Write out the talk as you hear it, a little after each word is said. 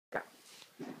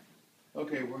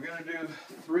Okay, we're going to do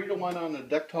 3-to-1 on the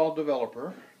Dectol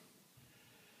developer.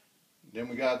 Then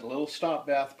we got a little stop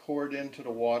bath poured into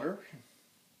the water.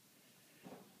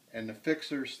 And the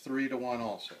fixer's 3-to-1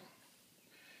 also.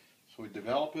 So we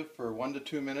develop it for 1 to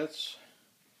 2 minutes.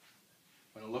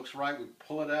 When it looks right, we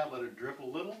pull it out, let it drip a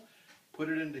little, put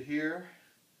it into here.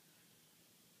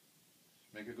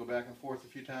 Make it go back and forth a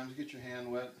few times, get your hand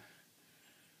wet.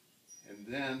 And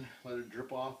then let it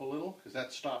drip off a little, because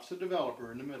that stops the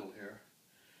developer in the middle here.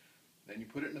 Then you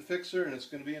put it in the fixer, and it's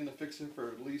going to be in the fixer for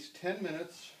at least 10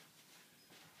 minutes.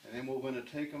 And then we're going to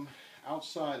take them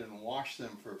outside and wash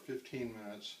them for 15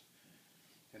 minutes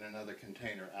in another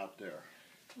container out there.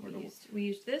 We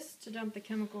used this to dump the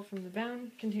chemical from the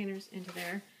bound containers into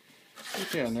there.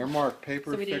 Yeah, and they're marked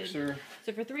paper fixer.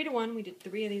 So for 3-to-1, we did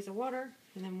 3 of these of water,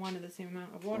 and then 1 of the same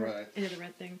amount of water into the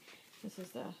red thing. This is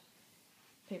the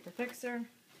paper fixer.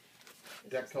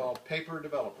 Dectol paper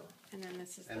developer. And then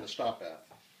this is the stop bath.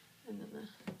 And then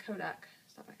the Kodak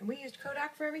stop bath. And we used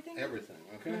Kodak for everything? Everything,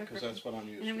 okay? Because that's what I'm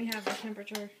using. And then we have the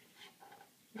temperature.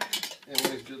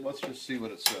 Anyways, let's just see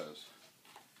what it says.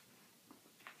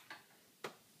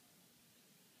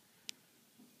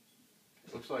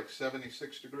 Looks like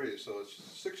 76 degrees, so it's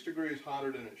 6 degrees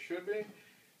hotter than it should be,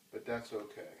 but that's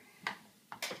okay.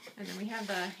 And then we have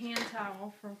the hand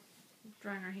towel for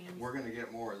drying our hands. We're going to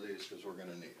get more of these because we're going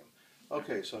to need them.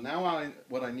 Okay, so now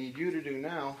what I need you to do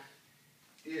now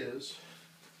is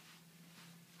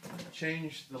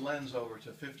change the lens over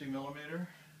to 50 millimeter.